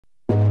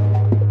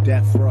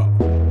Death row.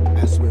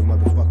 That's where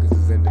motherfuckers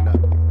is ending up.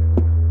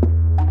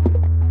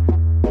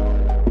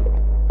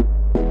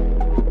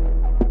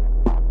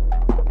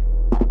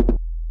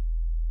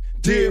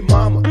 Dear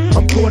mama,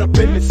 I'm caught up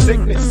in this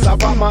sickness. I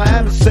rob my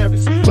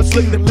adversaries, but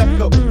slick the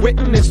liquor.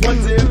 Witness,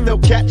 wonder if they'll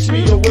catch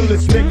me or will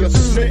this nigga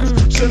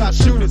snitch? Should I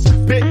shoot this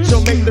bitch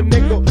or make the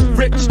nigga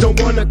rich? Don't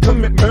wanna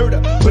commit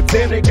murder, but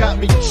damn they got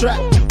me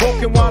trapped.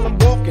 Walking while I'm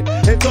walking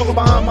and talking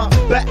behind my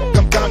back.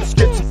 I'm kinda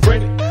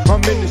schizophrenic.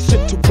 I'm in this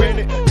shit to win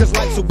it, cause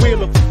life's a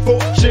wheel of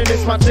fortune.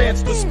 It's my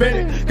chance to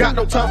spin it. Got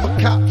no time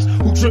for cops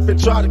who trip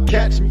and try to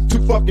catch me.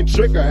 Too fucking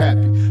trigger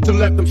happy to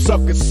let them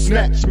suckers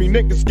snatch me.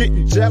 Niggas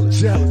getting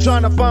jealous,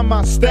 trying to find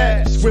my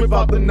stash. Whip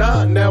out the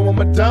 9, now I'm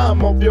a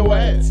dime off your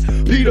ass.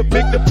 Peter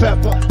picked the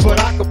pepper, but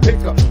I could pick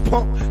a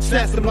pump.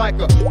 Snatched him like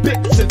a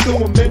bitch and threw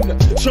him in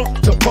the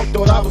trunk. The punk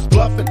thought I was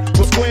bluffing,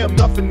 but swear I'm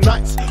nothing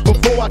nice.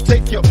 Before I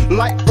take your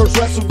life, first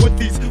wrestle with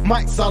these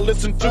mics. I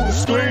listen to the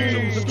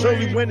screams until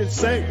he went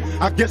insane.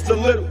 I guess the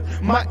little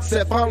Mike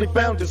said finally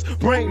found his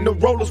brain. The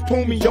rollers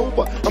pull me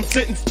over, I'm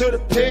sentenced to the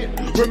pen.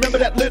 Remember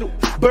that little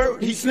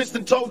bird, he snitched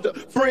and told a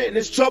friend.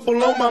 There's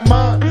trouble on my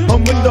mind,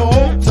 I'm with the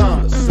old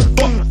timers.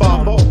 Fuck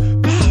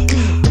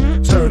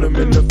 5-0, turn them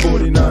into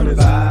 49ers.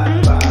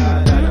 Bye,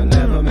 bye, that I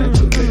never meant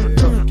to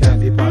live. Can't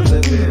be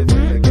positive,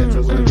 in the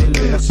ghetto where we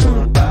live.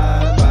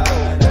 Bye,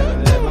 bye, that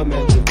I never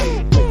meant to be.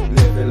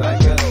 Living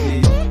like a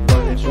thief,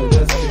 running through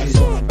the streets.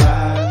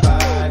 Bye,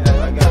 bye, that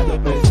I got no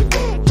place to go.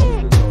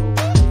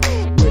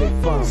 Where they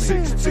find me?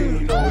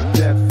 16 on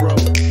death row.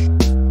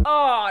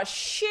 Oh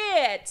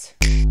shit!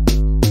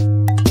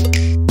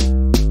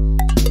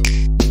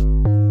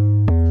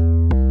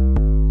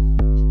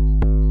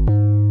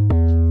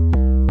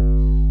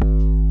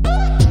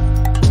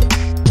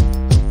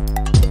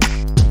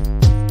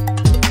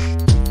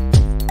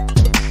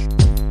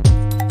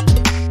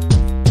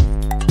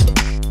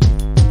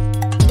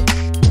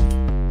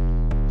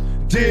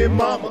 Dear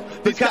mama,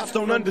 the cops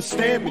don't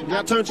understand me.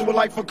 I turned to a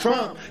life of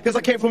crime, cause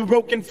I came from a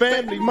broken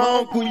family. My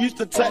uncle used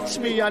to touch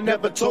me, I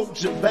never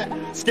told you that.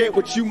 Scared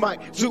what you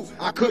might do,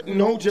 I couldn't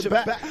hold you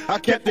back. I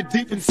kept it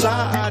deep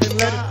inside and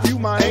let it fuel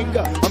my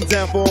anger. I'm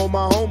down for all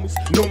my homies,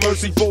 no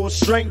mercy for a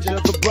stranger.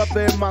 The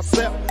brother in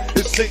myself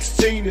is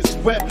 16, it's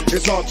wet.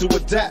 It's hard to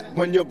adapt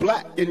when you're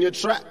black and you're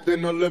trapped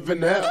in a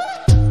living hell.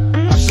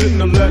 I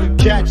shouldn't have let him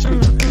catch me.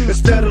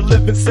 Instead of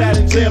living sad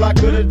in jail, I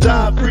could have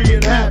died free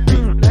and happy.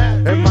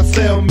 And my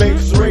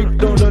cellmates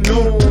raped on the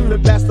noon. The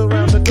blast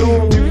around the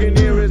dorm, you can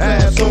hear his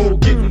asshole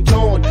getting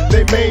torn.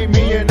 They made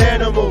me an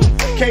animal.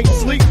 Can't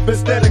sleep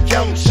instead of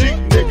counting sheep.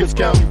 Niggas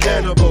counting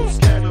cannibals.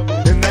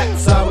 And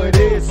that's how it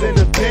is in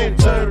the pen.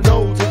 Turn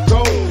old to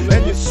gold,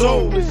 and your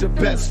soul is your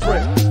best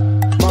friend.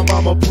 My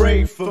mama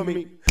prayed for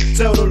me.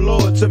 Tell the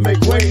Lord to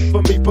make way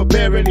for me,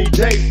 prepare any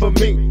day for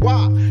me.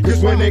 Why?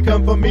 Cause when they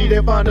come for me,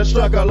 they find a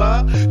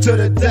struggler. To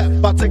the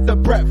death, I take the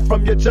breath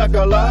from your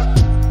juggler.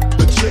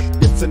 The trick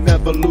is to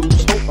never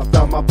lose hope. I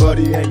found my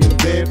buddy hanging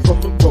dead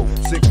from the rope.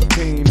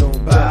 16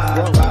 on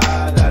Bye,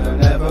 bye, that I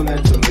never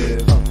meant to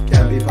live.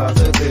 Can't be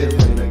positive,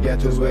 in the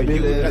ghetto's where you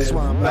live. That's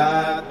why I'm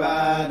bye,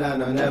 bye,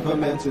 that I never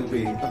meant to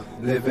be.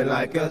 Living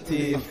like a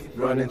thief,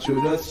 running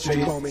through the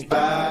streets.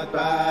 Bye,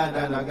 bye,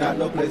 that I got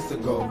no place to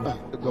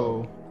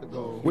go.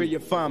 Where you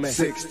find me?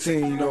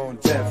 16 on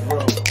death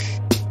row.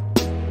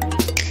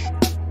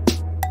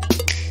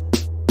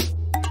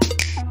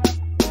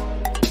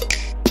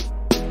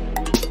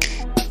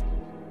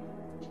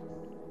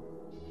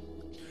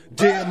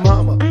 Dear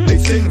mama, they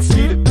sentence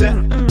me to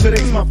death.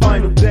 Today's my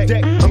final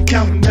day. I'm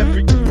counting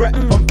every breath.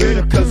 I'm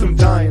bitter cause I'm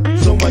dying.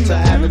 So much I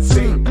haven't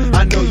seen.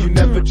 I know you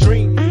never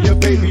dreamed your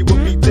baby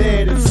would be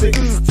dead at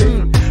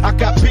 16. I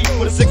got beef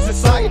with a sick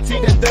society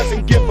that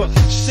doesn't give a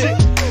shit.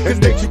 Cause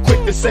they too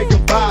quick to say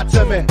goodbye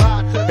to me.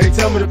 They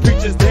tell me the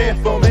preacher's there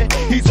for me.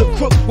 He's a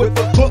crook with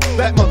a book.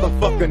 That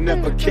motherfucker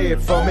never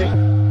cared for me.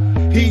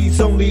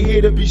 He's only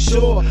here to be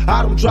sure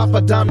I don't drop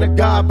a dime to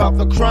God about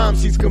the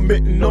crimes he's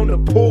committing on the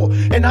poor.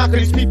 And how can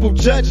these people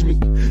judge me?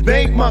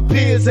 They ain't my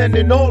peers, and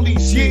in all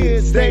these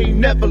years they ain't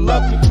never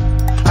loved me.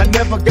 I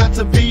never got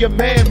to be a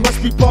man,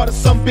 must be part of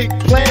some big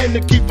plan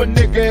to keep a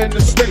nigga in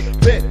the state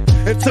bed.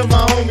 And to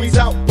my homies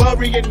out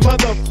burying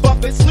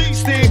motherfuckers, please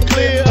stand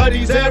clear of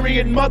these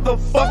Aryan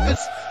motherfuckers.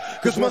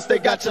 Cause once they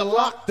got you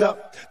locked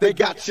up, they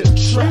got you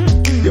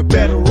trapped. You're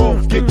better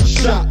off getting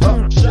shot up.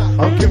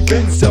 I'm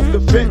convinced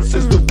self-defense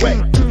is the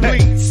way.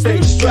 Please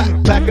stay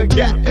strapped like a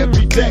gat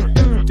every day.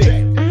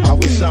 I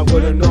wish I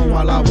would've known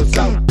while I was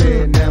out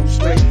there. Now I'm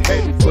straight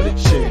heading for the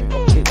chair.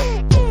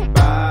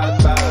 Bye,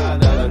 bye,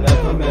 that I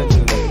never meant to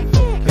live.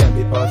 Can't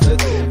be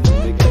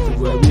positive, we get to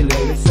where we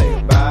live.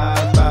 Say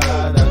bye,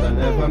 bye, that I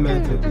never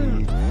meant to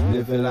be.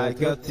 Living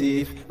like a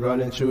thief,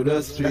 running through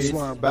the streets.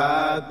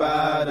 Bad,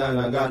 bad, and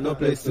I got no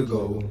place to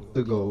go.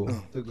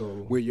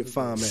 Where you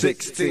find me?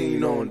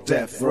 16 on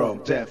death row,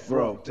 death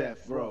row,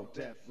 death row,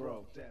 death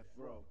row.